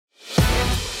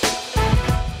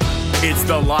It's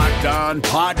the Locked On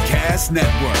Podcast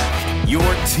Network, your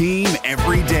team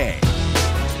every day.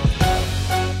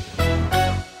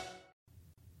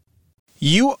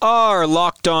 You are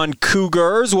Locked On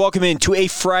Cougars. Welcome into a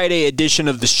Friday edition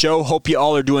of the show. Hope you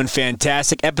all are doing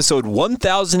fantastic. Episode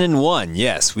 1001.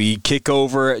 Yes, we kick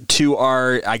over to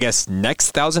our, next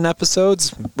 1,000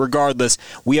 episodes. Regardless,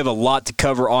 we have a lot to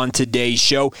cover on today's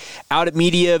show. Out at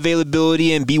media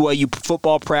availability and BYU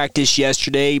football practice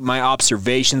yesterday. My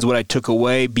observations, what I took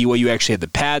away. BYU actually had the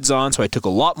pads on, so I took a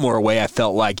lot more away, I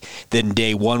felt like, than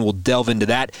day one. We'll delve into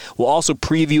that. We'll also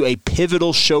preview a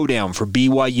pivotal showdown for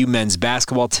BYU men's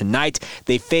basketball tonight.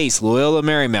 They face Loyola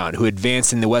Marymount, who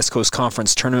advanced in the West Coast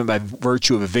Conference tournament by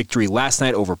virtue of a victory last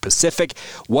night over Pacific.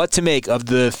 What to make of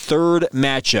the third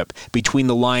matchup between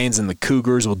the Lions and the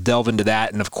Cougars. We'll delve into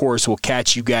that, and of course, we'll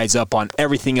catch you guys up on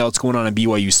everything else going on in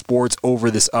BYU sports over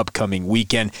this upcoming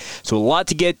weekend. So a lot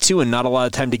to get to and not a lot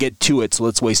of time to get to it, so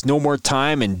let's waste no more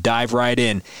time and dive right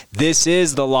in. This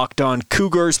is the Locked On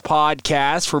Cougars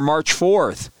podcast for March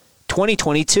 4th,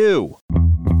 2022.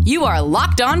 You are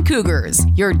Locked On Cougars,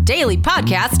 your daily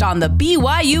podcast on the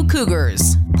BYU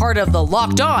Cougars. Part of the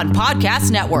Locked On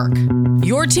Podcast Network.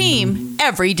 Your team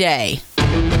every day.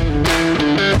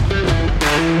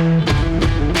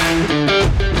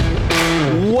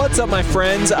 What's up, my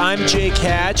friends? I'm Jake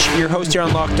Hatch, your host here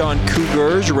on Locked On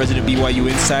Cougars, your resident BYU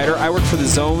insider. I work for the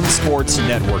Zone Sports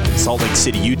Network in Salt Lake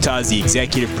City, Utah, as the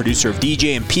executive producer of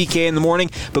DJ and PK in the morning.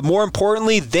 But more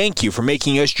importantly, thank you for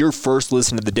making us your first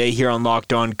listen of the day here on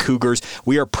Locked On Cougars.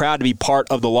 We are proud to be part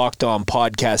of the Locked On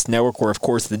Podcast Network, where, of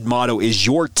course, the motto is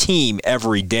your team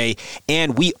every day.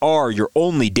 And we are your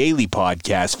only daily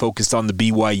podcast focused on the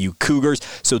BYU Cougars.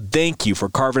 So thank you for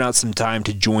carving out some time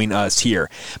to join us here.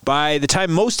 By the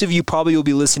time most of you probably will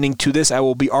be listening to this, I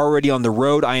will be already on the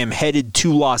road. I am headed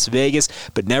to Las Vegas,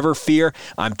 but never fear,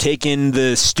 I'm taking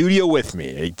the studio with me.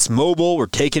 It's mobile. We're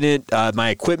taking it, my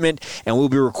equipment, and we'll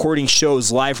be recording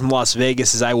shows live from Las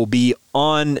Vegas as I will be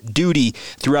on duty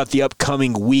throughout the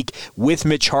upcoming week with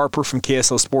Mitch Harper from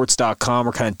KSLSports.com.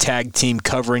 We're kind of tag team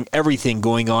covering everything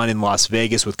going on in Las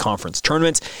Vegas with conference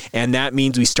tournaments, and that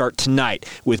means we start tonight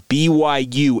with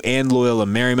BYU and Loyola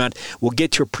Marymount. We'll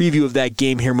get to a preview of that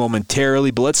game here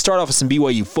momentarily, but let's start off with some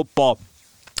BYU football.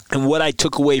 And what I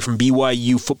took away from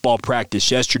BYU football practice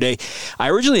yesterday, I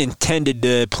originally intended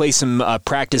to play some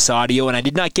practice audio, and I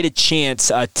did not get a chance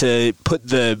to put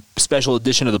the special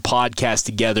edition of the podcast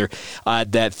together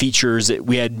that features,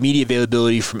 we had media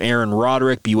availability from Aaron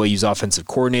Roderick, BYU's offensive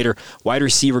coordinator, wide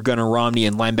receiver Gunnar Romney,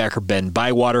 and linebacker Ben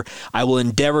Bywater. I will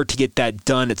endeavor to get that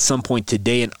done at some point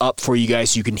today and up for you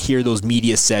guys so you can hear those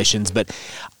media sessions. But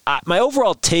my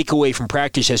overall takeaway from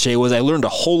practice yesterday was I learned a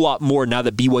whole lot more now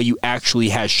that BYU actually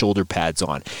has shoulder pads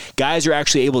on. Guys are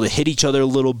actually able to hit each other a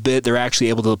little bit. They're actually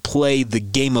able to play the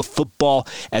game of football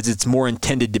as it's more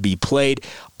intended to be played.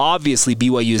 Obviously,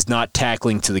 BYU is not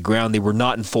tackling to the ground. They were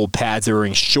not in full pads. They were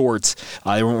wearing shorts.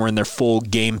 They weren't wearing their full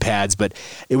game pads, but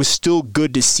it was still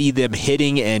good to see them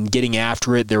hitting and getting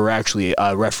after it. There were actually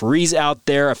referees out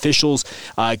there, officials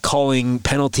calling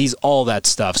penalties, all that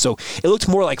stuff. So it looked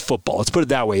more like football. Let's put it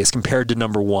that way as compared to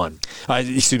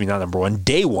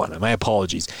day one. My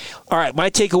apologies. All right, my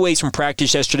takeaways from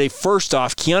practice yesterday. First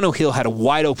off, Keanu Hill had a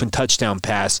wide-open touchdown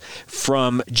pass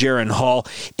from Jaron Hall.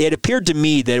 It appeared to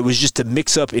me that it was just a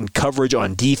mix-up in coverage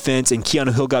on defense, and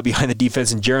Keanu Hill got behind the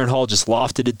defense, and Jaron Hall just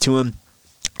lofted it to him.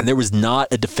 And there was not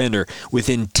a defender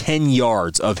within 10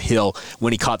 yards of Hill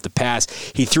when he caught the pass.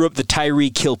 He threw up the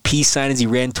Tyreek Hill peace sign as he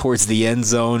ran towards the end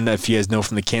zone, if you guys know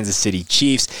from the Kansas City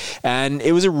Chiefs. And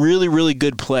it was a really, really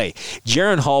good play.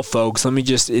 Jaron Hall, folks, let me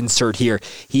just insert here.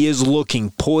 He is looking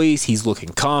poised. He's looking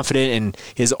confident, and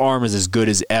his arm is as good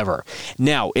as ever.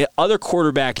 Now, in other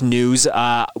quarterback news,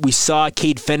 we saw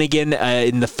Cade Fennegan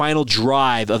in the final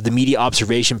drive of the media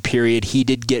observation period. He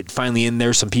did get finally in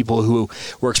there. Some people who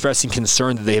were expressing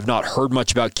concern that they have not heard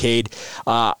much about Cade.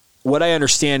 What I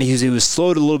understand is he was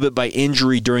slowed a little bit by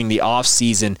injury during the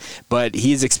offseason, but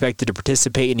he is expected to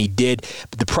participate, and he did.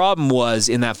 But the problem was,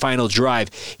 in that final drive,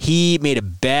 he made a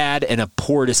bad and a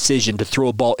poor decision to throw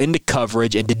a ball into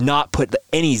coverage and did not put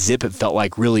any zip, it felt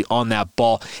like, really on that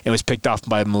ball, and was picked off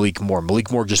by Malik Moore.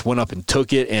 Malik Moore just went up and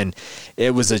took it, and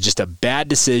it was just a bad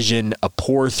decision, a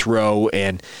poor throw,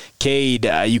 and Cade,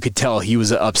 you could tell he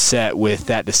was upset with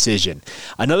that decision.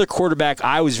 Another quarterback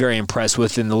I was very impressed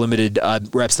with in the limited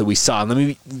reps that we saw. And let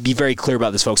me be very clear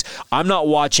about this, folks. I'm not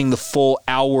watching the full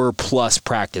hour-plus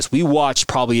practice. We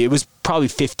watched it was probably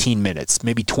 15 minutes,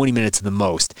 maybe 20 minutes at the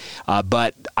most.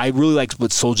 But I really like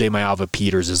what Soldier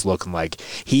Maiava-Peters is looking like.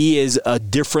 He is a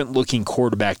different-looking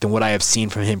quarterback than what I have seen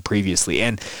from him previously.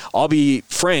 And I'll be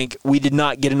frank, we did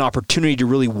not get an opportunity to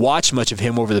really watch much of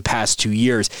him over the past 2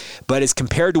 years. But as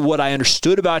compared to what I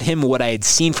understood about him, what I had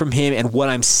seen from him, and what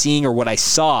I'm seeing or what I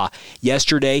saw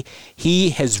yesterday,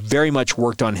 he has very much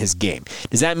worked on his game.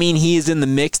 Does that mean he is in the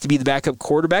mix to be the backup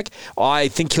quarterback? I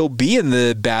think he'll be in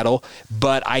the battle,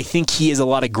 but I think he has a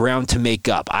lot of ground to make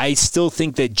up. I still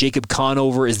think that Jacob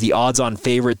Conover is the odds-on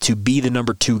favorite to be the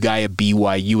number 2 guy at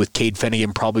BYU, with Cade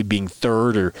Fennegan probably being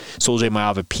third, or Soldier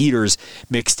Maiava-Peters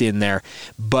mixed in there.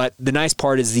 But the nice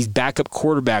part is these backup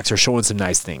quarterbacks are showing some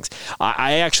nice things.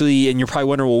 I actually, and you're probably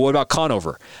wondering, well, what about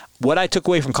Conover? What I took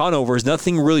away from Conover is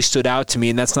nothing really stood out to me,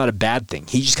 and that's not a bad thing.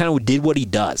 He just kind of did what he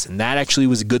does, and that actually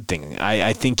was a good thing.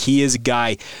 I think he is a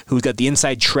guy who's got the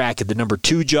inside track at the number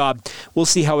 2 job. We'll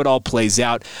see how it all plays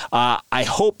out. I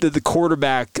hope that the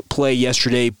quarterback play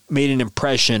yesterday made an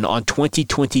impression on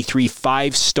 2023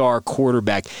 5-star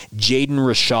quarterback Jaden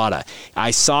Rashada. I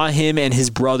saw him and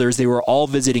his brothers. They were all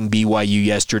visiting BYU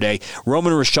yesterday.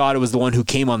 Roman Rashada was the one who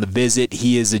came on the visit.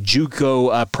 He is a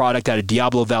JUCO product out of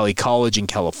Diablo Valley College in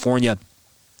California.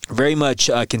 Very much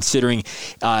considering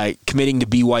committing to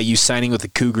BYU, signing with the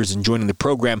Cougars, and joining the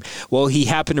program. Well, he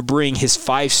happened to bring his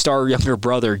 5-star younger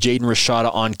brother, Jaden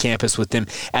Rashada, on campus with him,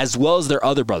 as well as their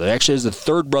other brother. Actually, there's a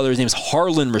third brother. His name is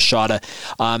Harlan Rashada,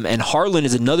 and Harlan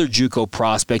is another JUCO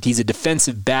prospect. He's a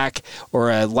defensive back or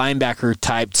a linebacker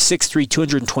type, 6'3",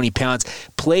 220 pounds,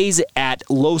 plays at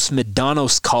Los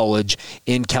Medanos College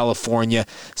in California.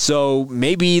 So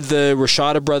maybe the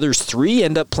Rashada brothers 3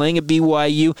 end up playing at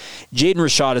BYU. Jaden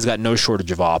Rashada has got no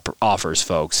shortage of offers,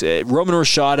 folks. Roman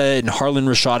Rashada and Harlan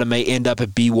Rashada may end up at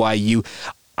BYU.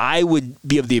 I would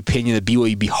be of the opinion that BYU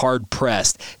would be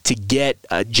hard-pressed to get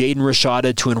Jaden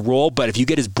Rashada to enroll, but if you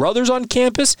get his brothers on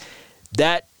campus,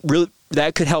 that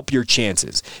could help your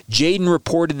chances. Jaden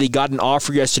reported they got an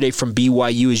offer yesterday from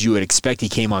BYU, as you would expect. He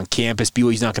came on campus.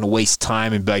 BYU's not going to waste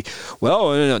time and be like,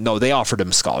 well, no, they offered him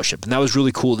a scholarship. And that was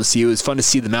really cool to see. It was fun to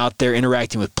see them out there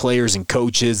interacting with players and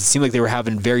coaches. It seemed like they were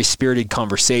having very spirited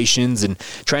conversations and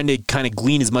trying to kind of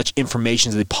glean as much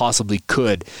information as they possibly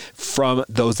could from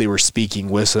those they were speaking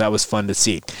with. So that was fun to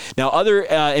see. Now, other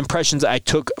impressions I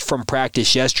took from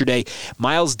practice yesterday,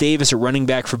 Miles Davis, a running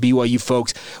back for BYU,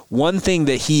 folks. One thing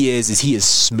that he is he is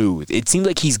smooth. It seems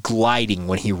like he's gliding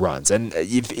when he runs. And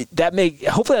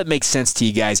hopefully that makes sense to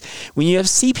you guys. When you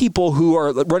see people who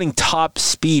are running top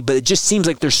speed, but it just seems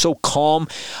like they're so calm,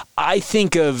 I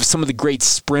think of some of the great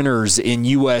sprinters in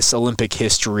U.S. Olympic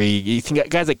history. You think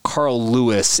guys like Carl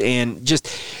Lewis, and just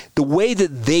the way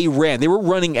that they ran. They were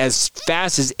running as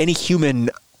fast as any human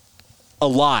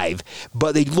alive,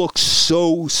 but they look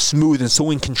so smooth and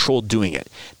so in control doing it.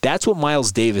 That's what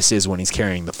Miles Davis is when he's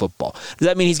carrying the football. Does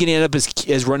that mean he's going to end up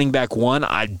as running back 1?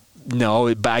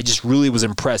 No, but I just really was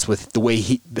impressed with the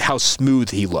way how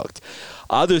smooth he looked.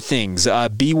 Other things,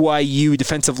 BYU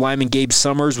defensive lineman Gabe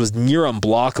Summers was near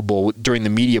unblockable during the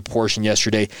media portion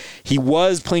yesterday. He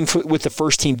was playing with the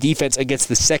first-team defense against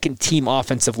the second-team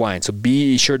offensive line, so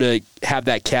be sure to have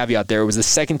that caveat there. It was the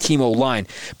second-team O-line.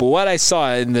 But what I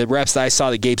saw in the reps that I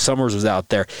saw that Gabe Summers was out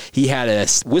there, he had a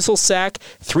whistle sack,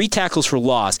 3 tackles for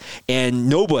loss, and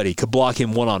nobody could block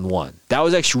him one-on-one. That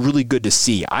was actually really good to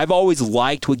see. I've always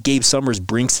liked what Gabe Summers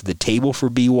brings to the table for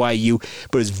BYU,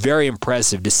 but it's very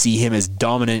impressive to see him as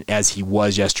dominant as he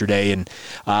was yesterday, and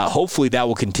hopefully that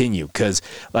will continue because,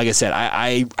 like I said,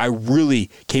 I really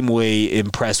came away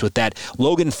impressed with that.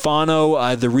 Logan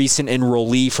Fano, the recent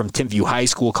enrollee from Timpview High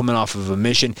School coming off of a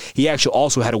mission, he actually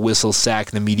also had a whistle sack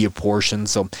in the media portion,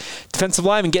 so defensive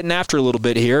lineman getting after a little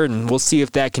bit here, and we'll see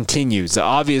if that continues.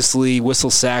 Obviously,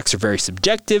 whistle sacks are very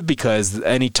subjective because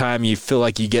anytime you feel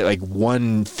like you get like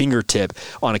one fingertip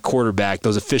on a quarterback,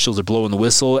 those officials are blowing the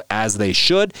whistle as they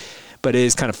should. But it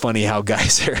is kind of funny how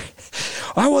guys are,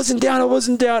 I wasn't down.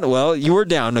 Well, you were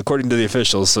down according to the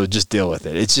officials, so just deal with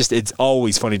it. It's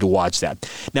always funny to watch that.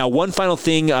 Now, one final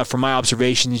thing from my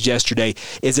observations yesterday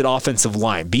is at offensive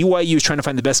line. BYU is trying to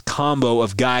find the best combo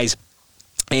of guys.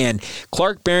 And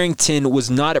Clark Barrington was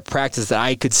not at practice that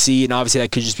I could see, and obviously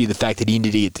that could just be the fact that he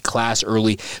needed to get to class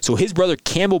early. So his brother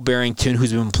Campbell Barrington,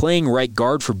 who's been playing right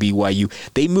guard for BYU,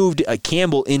 they moved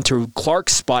Campbell into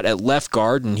Clark's spot at left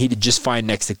guard, and he did just fine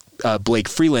next to Blake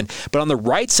Freeland. But on the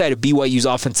right side of BYU's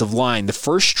offensive line, the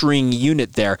first string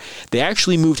unit there, they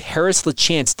actually moved Harris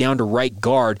LaChance down to right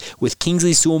guard with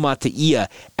Kingsley Suamataia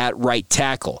at right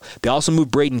tackle. They also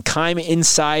moved Braden Keim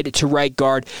inside to right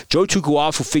guard. Joe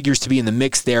Tukuafu figures to be in the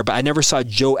mix there, but I never saw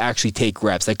Joe actually take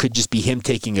reps. That could just be him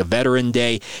taking a veteran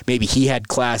day. Maybe he had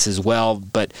class as well.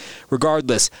 But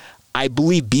regardless, I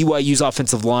believe BYU's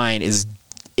offensive line is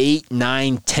 8,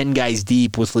 9, 10 guys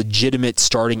deep with legitimate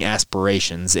starting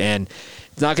aspirations. And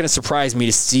it's not going to surprise me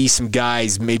to see some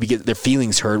guys maybe get their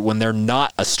feelings hurt when they're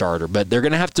not a starter, but they're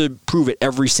going to have to prove it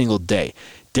every single day.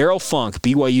 Daryl Funk,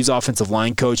 BYU's offensive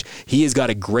line coach, he has got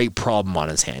a great problem on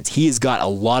his hands. He has got a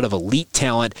lot of elite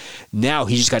talent. Now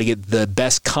he's just got to get the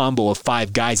best combo of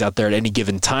 5 guys out there at any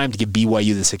given time to give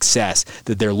BYU the success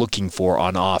that they're looking for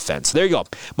on offense. So there you go.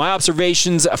 My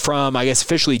observations from, I guess,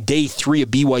 officially day 3 of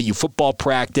BYU football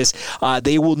practice.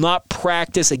 They will not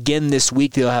practice again this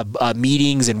week. They'll have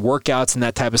meetings and workouts and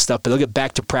that type of stuff, but they'll get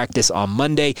back to practice on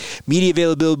Monday. Media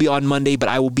availability will be on Monday, but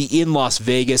I will be in Las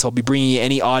Vegas. I'll be bringing you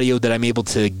any audio that I'm able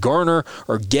to garner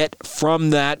or get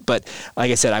from that, but like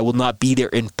I said, I will not be there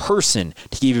in person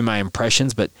to give you my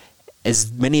impressions, but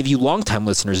as many of you longtime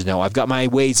listeners know, I've got my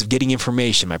ways of getting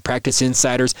information, my practice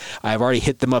insiders. I've already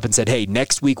hit them up and said, hey,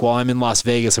 next week while I'm in Las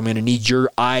Vegas, I'm going to need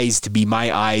your eyes to be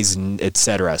my eyes, and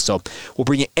etc. So we'll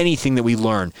bring you anything that we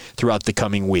learn throughout the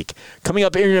coming week. Coming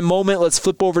up in a moment, let's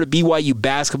flip over to BYU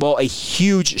basketball, a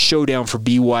huge showdown for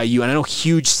BYU. And I know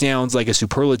huge sounds like a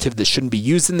superlative that shouldn't be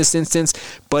used in this instance,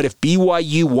 but if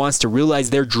BYU wants to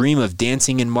realize their dream of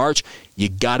dancing in March, you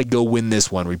got to go win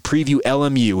this one. We preview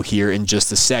LMU here in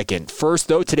just a second. First,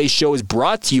 though, today's show is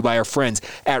brought to you by our friends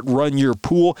at Run Your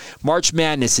Pool. March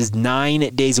Madness is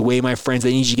 9 days away, my friends. I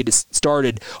need you to get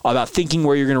started about thinking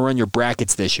where you're going to run your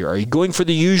brackets this year. Are you going for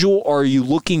the usual, or are you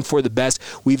looking for the best?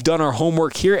 We've done our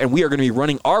homework here, and we are going to be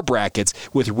running our brackets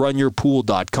with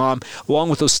runyourpool.com. Along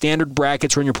with those standard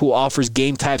brackets, Run Your Pool offers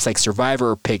game types like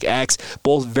Survivor or Pick X,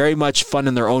 both very much fun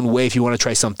in their own way if you want to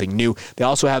try something new. They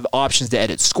also have options to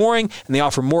edit scoring, and they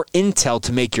offer more intel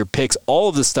to make your picks. All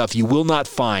of the stuff you will not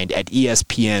find at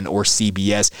ESPN or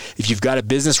CBS. If you've got a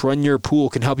business, Run Your Pool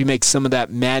can help you make some of that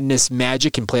madness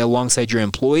magic and play alongside your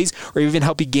employees, or even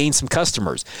help you gain some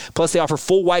customers. Plus, they offer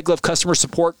full white glove customer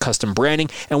support, custom branding,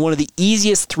 and one of the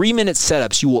easiest 3-minute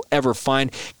setups you will ever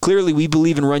find. Clearly, we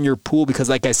believe in Run Your Pool because,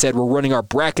 like I said, we're running our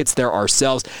brackets there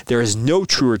ourselves. There is no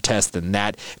truer test than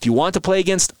that. If you want to play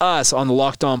against us on the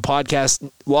Locked On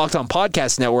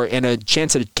Podcast Network and a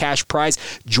chance at a cash prize,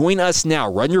 join us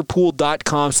now.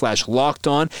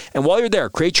 runyourpool.com/lockedon. And while you're there,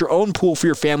 create your own pool for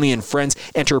your family and friends.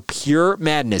 Enter Pure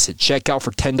Madness at checkout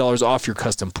for $10 off your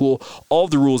custom pool. All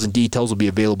of the rules and details will be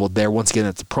available there. Once again,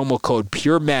 that's the promo code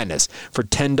Pure Madness for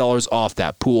 $10 off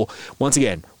that pool. Once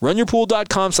again,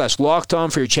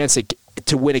 runyourpool.com/lockedon for your chance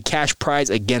to win a cash prize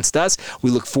against us.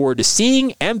 We look forward to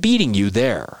seeing and beating you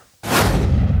there.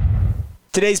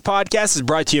 Today's podcast is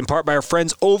brought to you in part by our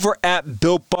friends over at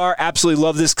Built Bar. Absolutely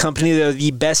love this company. They're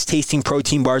the best tasting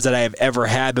protein bars that I have ever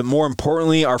had. But more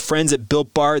importantly, our friends at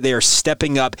Built Bar, they are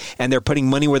stepping up and they're putting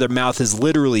money where their mouth is,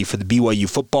 literally, for the BYU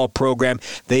football program.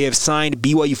 They have signed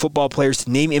BYU football players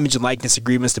to name, image, and likeness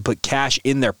agreements to put cash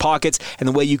in their pockets. And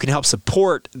the way you can help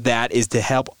support that is to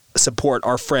help support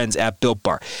our friends at Built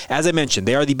Bar. As I mentioned,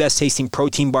 they are the best tasting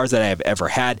protein bars that I have ever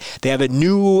had. They have a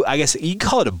new, I guess you can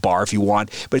call it a bar if you want,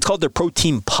 but it's called their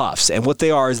Protein Puffs. And what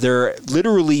they are is they're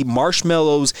literally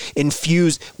marshmallows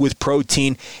infused with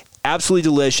protein. Absolutely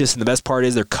delicious, and the best part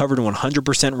is they're covered in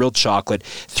 100% real chocolate.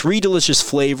 3 delicious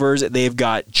flavors. They've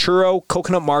got churro,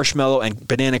 coconut marshmallow, and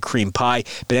banana cream pie.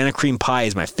 Banana cream pie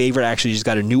is my favorite. I actually just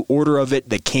got a new order of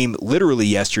it that came literally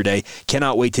yesterday.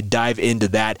 Cannot wait to dive into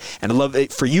that, and I'd love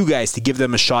it for you guys to give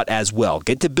them a shot as well.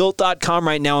 Get to Built.com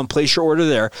right now and place your order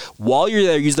there. While you're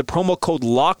there, use the promo code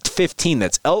LOCKED15.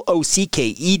 That's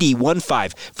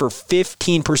LOCKED15 for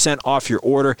 15% off your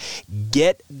order.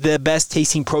 Get the best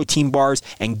tasting protein bars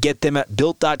and get them at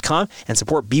Built.com and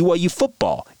support BYU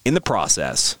football in the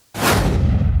process.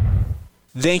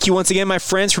 Thank you once again, my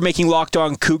friends, for making Locked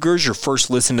On Cougars your first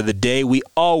listen of the day. We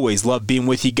always love being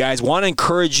with you guys. Want to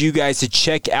encourage you guys to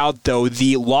check out, though,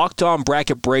 the Locked On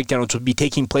Bracket Breakdown, which will be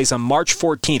taking place on March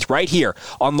 14th right here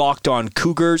on Locked On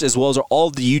Cougars, as well as all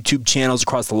of the YouTube channels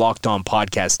across the Locked On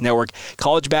Podcast Network.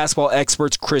 College basketball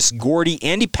experts Chris Gordy,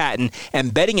 Andy Patton,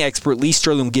 and betting expert Lee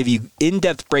Sterling will give you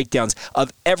in-depth breakdowns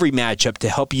of every matchup to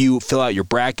help you fill out your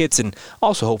brackets and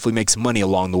also hopefully make some money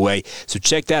along the way. So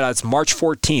check that out. It's March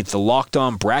 14th, the Locked On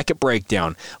On Bracket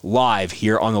Breakdown live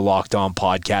here on the Locked On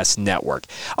Podcast Network.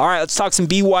 All right, let's talk some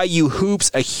BYU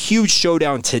hoops. A huge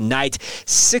showdown tonight,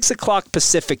 6 o'clock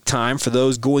Pacific time for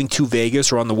those going to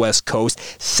Vegas or on the West Coast,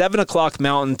 7 o'clock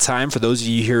Mountain time for those of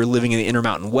you here living in the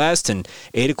Intermountain West, and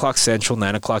 8 o'clock Central,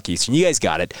 9 o'clock Eastern. You guys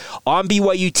got it. On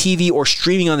BYU TV or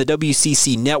streaming on the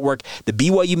WCC network, the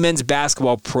BYU men's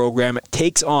basketball program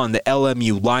takes on the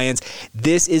LMU Lions.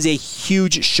 This is a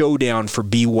huge showdown for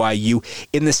BYU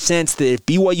in the sense that if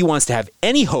BYU wants to have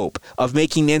any hope of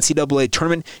making the NCAA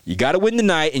tournament, you got to win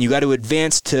tonight and you got to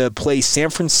advance to play San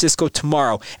Francisco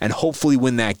tomorrow and hopefully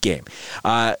win that game.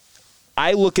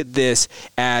 I look at this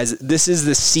as this is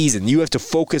the season. You have to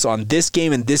focus on this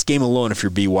game and this game alone if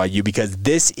you're BYU, because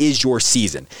this is your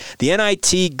season. The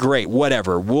NIT, great,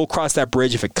 whatever. We'll cross that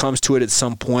bridge if it comes to it at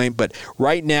some point. But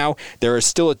right now, there is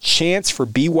still a chance for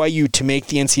BYU to make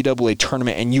the NCAA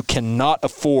tournament, and you cannot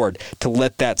afford to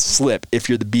let that slip if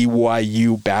you're the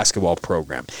BYU basketball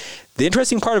program. The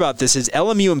interesting part about this is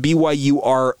LMU and BYU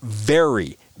are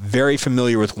very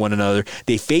familiar with one another.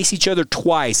 They face each other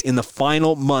twice in the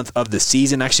final month of the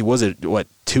season. Actually, was it,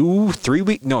 2, 3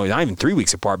 weeks? No, not even 3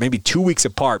 weeks apart, maybe 2 weeks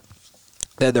apart.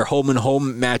 They had their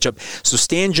home-and-home matchup. So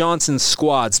Stan Johnson's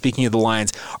squad, speaking of the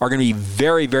Lions, are going to be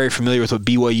very familiar with what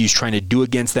BYU is trying to do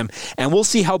against them. And we'll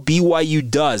see how BYU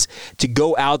does to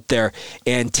go out there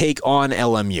and take on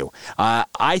LMU.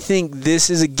 I think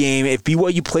this is a game, if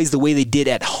BYU plays the way they did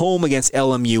at home against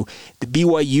LMU, the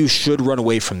BYU should run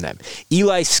away from them.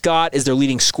 Eli Scott is their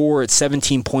leading scorer at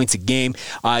 17 points a game.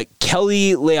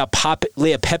 Kelly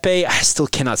Leapepe, I still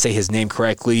cannot say his name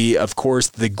correctly. Of course,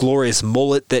 the glorious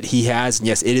mullet that he has. And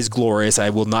yes, it is glorious. I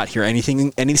will not hear any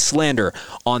slander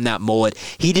on that mullet.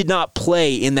 He did not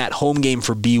play in that home game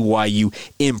for BYU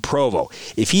in Provo.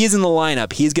 If he is in the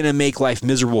lineup, he is going to make life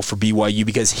miserable for BYU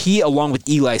because he, along with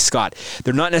Eli Scott,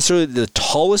 they're not necessarily the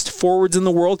tallest forwards in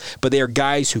the world, but they are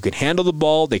guys who can handle the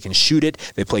ball, they can shoot it,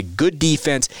 they play good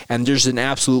defense, and there's an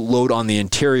absolute load on the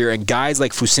interior. And guys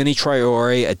like Fuseni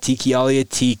Traore, Atiki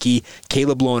Aliatiki,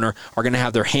 Caleb Lohner are going to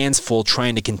have their hands full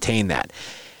trying to contain that.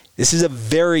 This is a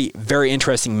very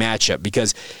interesting matchup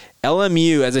because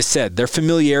LMU, as I said, their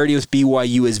familiarity with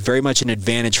BYU is very much an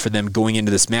advantage for them going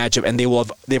into this matchup, and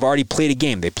they've already played a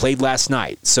game. They played last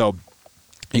night. So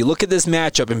you look at this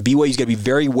matchup, and BYU's got to be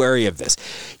very wary of this.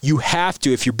 You have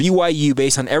to, if you're BYU,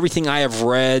 based on everything I have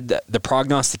read, the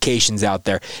prognostications out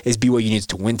there, is BYU needs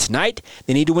to win tonight.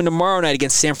 They need to win tomorrow night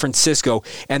against San Francisco,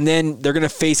 and then they're going to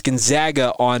face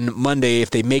Gonzaga on Monday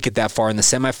if they make it that far in the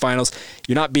semifinals.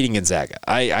 You're not beating Gonzaga.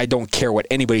 I don't care what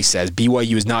anybody says.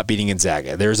 BYU is not beating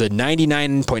Gonzaga. There's a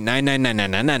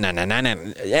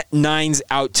 99.999999999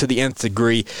 out to the nth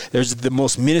degree. There's the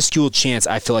most minuscule chance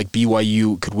I feel like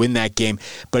BYU could win that game.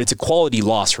 But it's a quality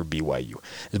loss for BYU.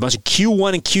 There's a bunch of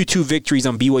Q1 and Q2 victories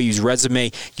on BYU's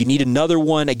resume. You need another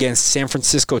one against San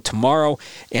Francisco tomorrow,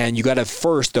 and you got to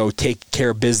first, though, take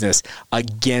care of business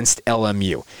against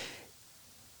LMU.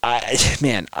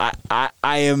 I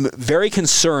am very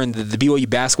concerned that the BYU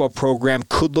basketball program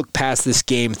could look past this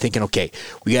game thinking, okay,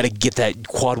 we got to get that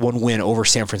quad one win over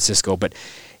San Francisco, but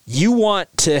you want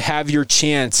to have your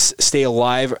chance stay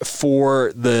alive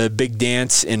for the big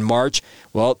dance in March.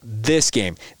 Well, this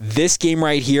game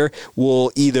right here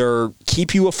will either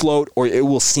keep you afloat or it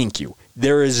will sink you.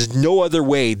 There is no other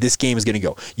way this game is going to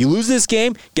go. You lose this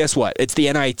game, guess what? It's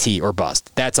the NIT or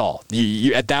bust. That's all.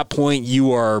 You at that point,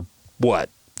 you are,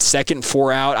 second,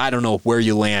 4 out, I don't know where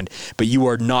you land, but you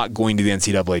are not going to the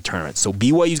NCAA tournament. So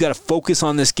BYU's got to focus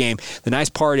on this game. The nice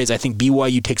part is I think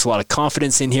BYU takes a lot of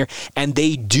confidence in here, and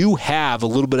they do have a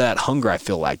little bit of that hunger, I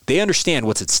feel like. They understand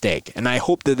what's at stake, and I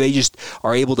hope that they just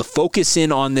are able to focus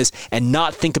in on this and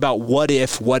not think about what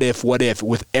if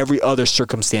with every other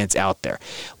circumstance out there.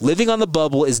 Living on the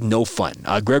bubble is no fun.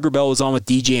 Greg Wrubell was on with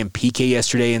DJ and PK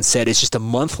yesterday and said it's just a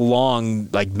month-long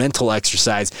mental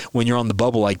exercise when you're on the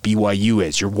bubble like BYU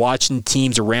is. You're watching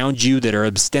teams around you that are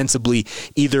ostensibly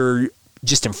either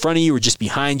just in front of you or just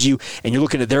behind you, and you're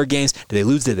looking at their games. Do they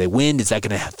lose? Do they win? Is that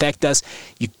going to affect us?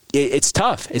 It's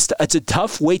tough. It's a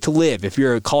tough way to live if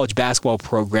you're a college basketball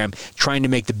program trying to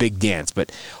make the big dance.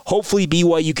 But hopefully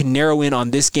BYU can narrow in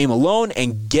on this game alone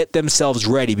and get themselves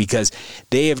ready because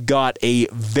they have got a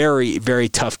very, very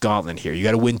tough gauntlet here. You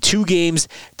got to win 2 games,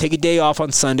 take a day off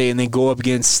on Sunday, and then go up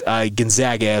against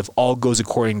Gonzaga if all goes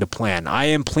according to plan. I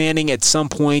am planning at some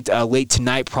point late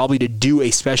tonight probably to do a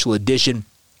special edition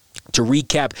to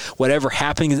recap whatever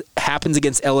happens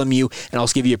against LMU, and I'll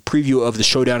give you a preview of the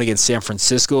showdown against San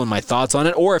Francisco and my thoughts on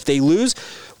it. Or if they lose,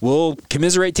 we'll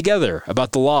commiserate together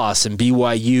about the loss, and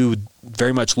BYU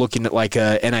very much looking at like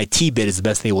a NIT bid is the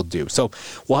best they will do. So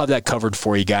we'll have that covered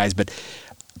for you guys. But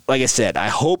like I said, I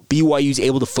hope BYU is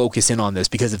able to focus in on this,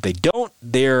 because if they don't,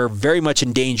 they're very much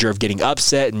in danger of getting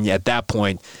upset, and at that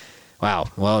point, wow,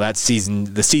 well, the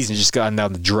season just gotten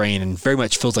down the drain and very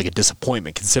much feels like a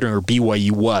disappointment considering where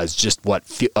BYU was just,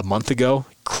 a month ago?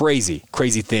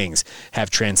 Crazy things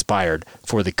have transpired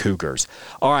for the Cougars.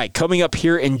 All right, coming up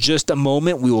here in just a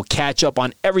moment, we will catch up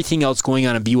on everything else going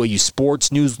on in BYU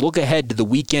sports news. Look ahead to the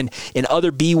weekend in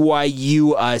other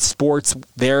BYU sports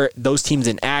there, those teams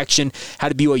in action. How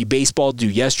did BYU baseball do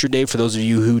yesterday? For those of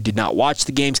you who did not watch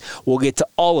the games, we'll get to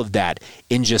all of that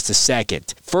in just a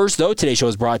second. First, though, today's show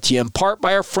is brought to you in part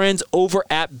by our friends over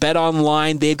at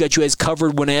BetOnline. They've got you guys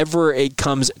covered whenever it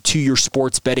comes to your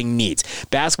sports betting needs.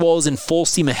 Basketball is in full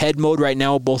steam ahead mode right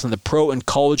now, both in the pro and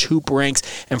college hoop ranks.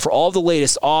 And for all the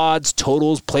latest odds,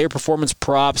 totals, player performance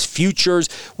props, futures,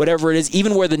 whatever it is,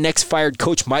 even where the next fired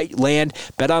coach might land,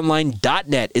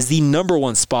 BetOnline.net is the number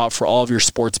one spot for all of your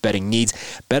sports betting needs.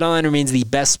 BetOnline remains the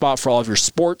best spot for all of your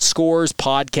sports scores,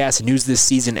 podcasts, and news this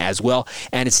season as well.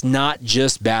 And it's not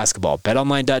just basketball.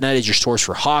 BetOnline.net is your source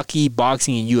for hockey,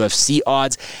 boxing, and UFC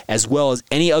odds, as well as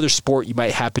any other sport you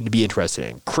might happen to be interested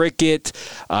in. Cricket,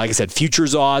 like I said,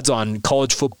 futures odds on college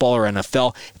football or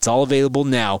NFL. It's all available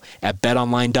now at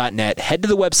betonline.net. Head to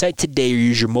the website today or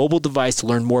use your mobile device to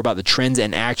learn more about the trends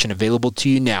and action available to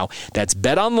you now. That's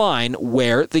BetOnline,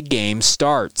 where the game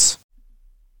starts.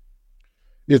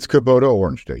 It's Kubota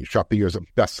Orange Day. Shop the year's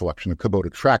best selection of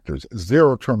Kubota tractors,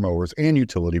 zero-turn mowers, and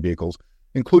utility vehicles,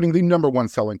 including the number one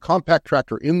selling compact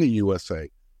tractor in the USA.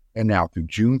 And now through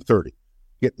June 30,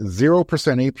 get 0%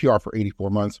 APR for 84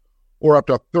 months or up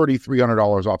to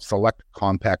 $3,300 off select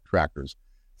compact tractors.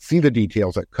 See the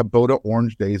details at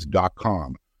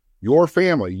KubotaOrangeDays.com. Your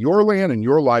family, your land, and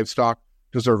your livestock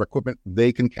deserve equipment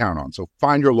they can count on. So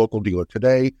find your local dealer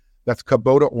today. That's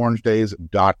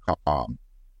KubotaOrangeDays.com.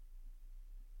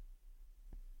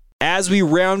 As we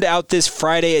round out this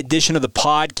Friday edition of the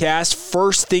podcast,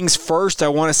 first things first, I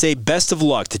want to say best of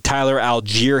luck to Tyler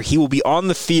Algier. He will be on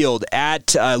the field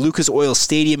at Lucas Oil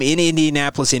Stadium in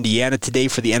Indianapolis, Indiana today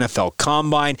for the NFL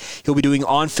Combine. He'll be doing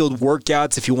on-field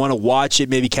workouts. If you want to watch it,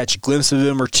 maybe catch a glimpse of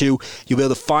him or two, you'll be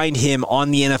able to find him on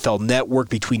the NFL Network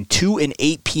between 2 and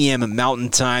 8 p.m. Mountain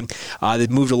Time. They've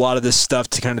moved a lot of this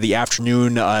stuff to kind of the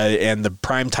afternoon and the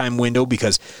primetime window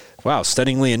because, wow,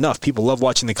 stunningly enough, people love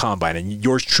watching the Combine, and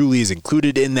yours truly is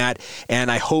included in that,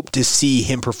 and I hope to see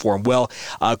him perform well.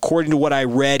 According to what I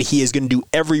read, he is going to do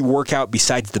every workout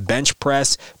besides the bench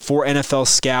press for NFL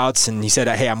scouts, and he said,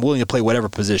 hey, I'm willing to play whatever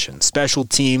position, special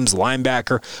teams,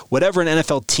 linebacker, whatever an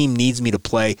NFL team needs me to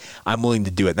play, I'm willing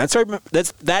to do it. And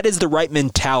that is the right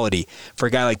mentality for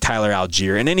a guy like Tyler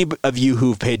Algier, and any of you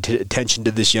who've paid attention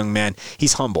to this young man,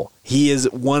 he's humble. He is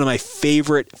one of my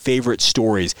favorite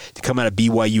stories to come out of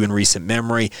BYU in recent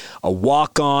memory. A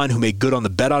walk-on who made good on the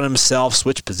bet on himself,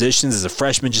 switched positions as a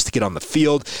freshman just to get on the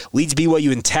field, leads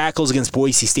BYU in tackles against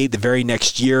Boise State the very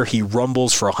next year. He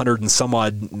rumbles for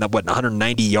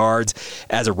 190 yards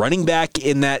as a running back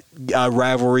in that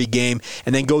rivalry game,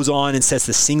 and then goes on and sets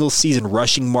the single-season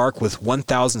rushing mark with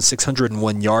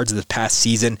 1,601 yards this past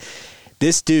season.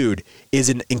 This dude is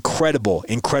an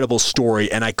incredible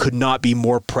story, and I could not be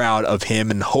more proud of him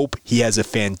and hope he has a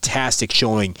fantastic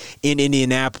showing in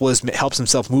Indianapolis, helps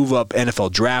himself move up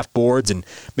NFL draft boards, and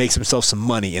makes himself some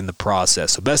money in the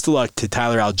process. So best of luck to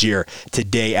Tyler Algier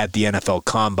today at the NFL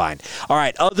Combine. All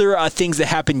right, other things that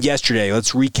happened yesterday.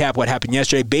 Let's recap what happened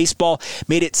yesterday. Baseball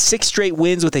made it 6 straight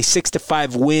wins with a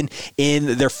 6-5 win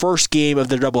in their first game of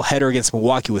their doubleheader against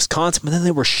Milwaukee, Wisconsin, but then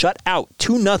they were shut out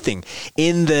 2-0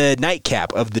 in the nightcap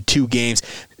of the 2 games,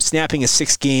 snapping a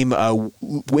 6-game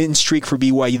win streak for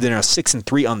BYU. They're now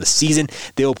 6-3 on the season.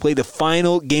 They will play the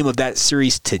final game of that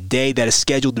series today. That is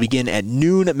scheduled to begin at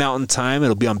noon Mountain Time.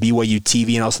 It'll be on BYU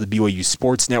TV and also the BYU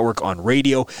Sports Network on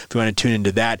radio if you want to tune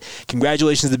into that.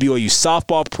 Congratulations to the BYU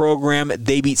softball program.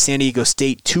 They beat San Diego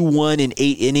State 2-1 in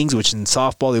 8 innings, which in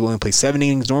softball they will only play 7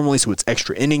 innings normally, so it's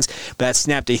extra innings. But that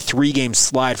snapped a 3-game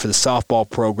slide for the softball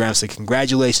program, so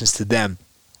congratulations to them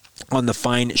on the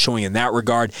fine showing in that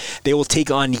regard. They will take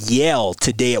on Yale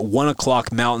today at 1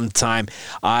 o'clock Mountain Time.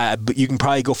 But you can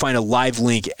probably go find a live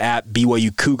link at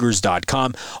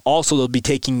BYUCougars.com. Also, they'll be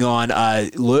taking on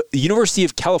University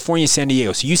of California, San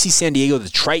Diego. So UC San Diego, the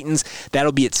Tritons,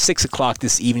 that'll be at 6 o'clock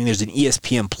this evening. There's an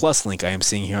ESPN Plus link I am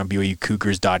seeing here on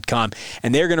BYUCougars.com.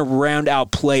 And they're going to round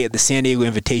out play at the San Diego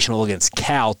Invitational against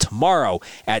Cal tomorrow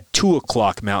at 2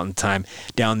 o'clock Mountain Time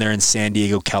down there in San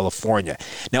Diego, California.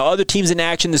 Now, other teams in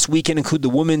action this weekend include the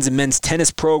women's and men's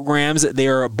tennis programs. They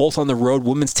are both on the road.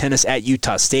 Women's tennis at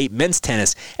Utah State, men's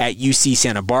tennis at UC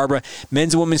Santa Barbara.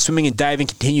 Men's and women's swimming and diving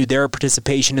continue their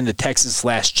participation in the Texas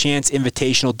Last Chance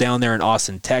Invitational down there in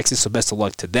Austin, Texas, so best of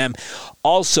luck to them.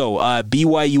 Also,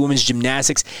 BYU women's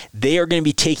gymnastics, they are going to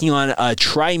be taking on a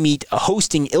tri-meet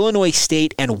hosting Illinois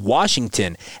State and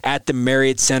Washington at the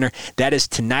Marriott Center. That is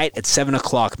tonight at 7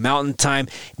 o'clock Mountain Time.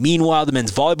 Meanwhile, the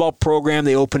men's volleyball program,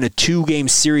 they open a 2-game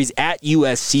series at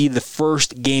USC. The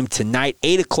first game tonight,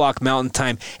 8 o'clock Mountain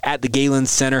Time at the Galen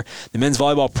Center. The men's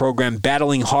volleyball program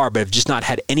battling hard, but have just not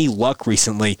had any luck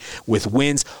recently with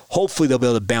wins. Hopefully, they'll be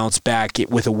able to bounce back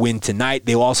with a win tonight.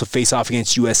 They will also face off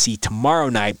against USC tomorrow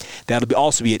night. That'll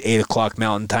also be at 8 o'clock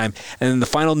Mountain Time. And then the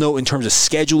final note in terms of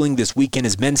scheduling this weekend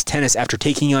is men's tennis. After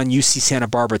taking on UC Santa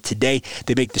Barbara today,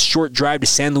 they make the short drive to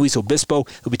San Luis Obispo.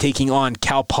 They'll be taking on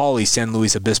Cal Poly San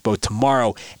Luis Obispo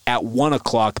tomorrow at 1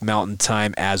 o'clock Mountain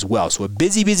Time as well. So a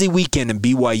busy weekend in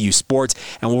BYU sports,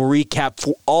 and we'll recap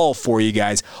for you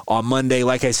guys on Monday.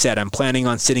 Like I said, I'm planning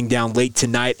on sitting down late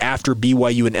tonight after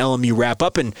BYU and LMU wrap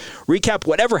up and recap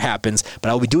whatever happens, but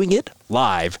I'll be doing it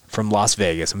live from Las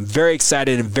Vegas. I'm very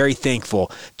excited and very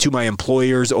thankful to my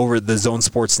employers over at the Zone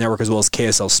Sports Network as well as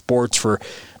KSL Sports for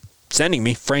sending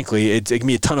me. Frankly, it can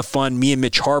be a ton of fun. Me and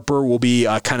Mitch Harper will be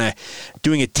kind of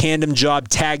doing a tandem job,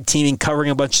 tag teaming, covering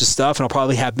a bunch of stuff, and I'll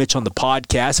probably have Mitch on the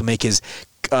podcast and make his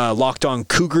Locked On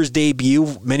Cougars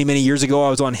debut. Many years ago, I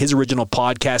was on his original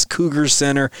podcast, Cougars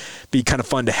Center. Be kind of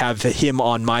fun to have him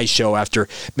on my show after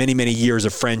many years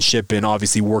of friendship and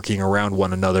obviously working around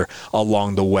one another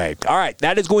along the way. All right,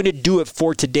 that is going to do it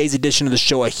for today's edition of the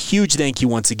show. A huge thank you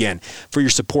once again for your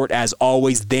support as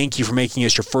always. Thank you for making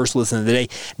us your first listen of the day.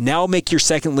 Now make your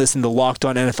second listen to the Locked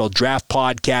On NFL Draft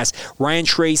Podcast. Ryan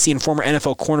Tracy and former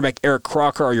NFL cornerback Eric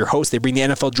Crocker are your hosts. They bring the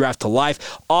NFL Draft to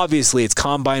life. Obviously, it's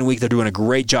Combine Week. They're doing a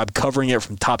great job covering it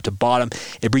from top to bottom.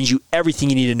 It brings you everything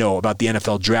you need to know about the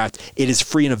NFL Draft. It is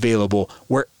free and available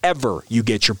wherever you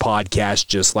get your podcast,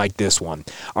 just like this one.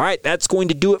 All right, that's going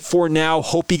to do it for now.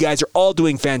 Hope you guys are all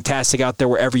doing fantastic out there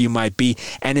wherever you might be.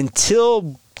 And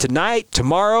until tonight,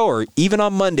 tomorrow, or even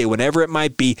on Monday, whenever it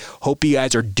might be, hope you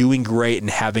guys are doing great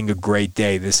and having a great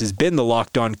day. This has been the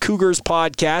Locked On Cougars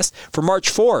podcast for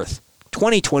March 4th,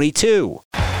 2022.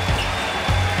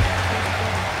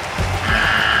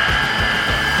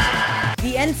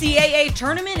 The NCAA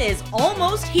tournament is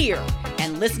almost here,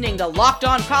 and listening to Locked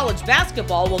On College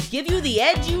Basketball will give you the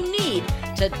edge you need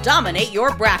to dominate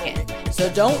your bracket.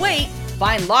 So don't wait.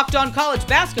 Find Locked On College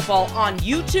Basketball on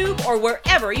YouTube or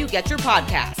wherever you get your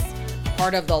podcasts.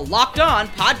 Part of the Locked On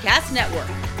Podcast Network.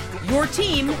 Your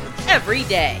team every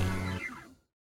day.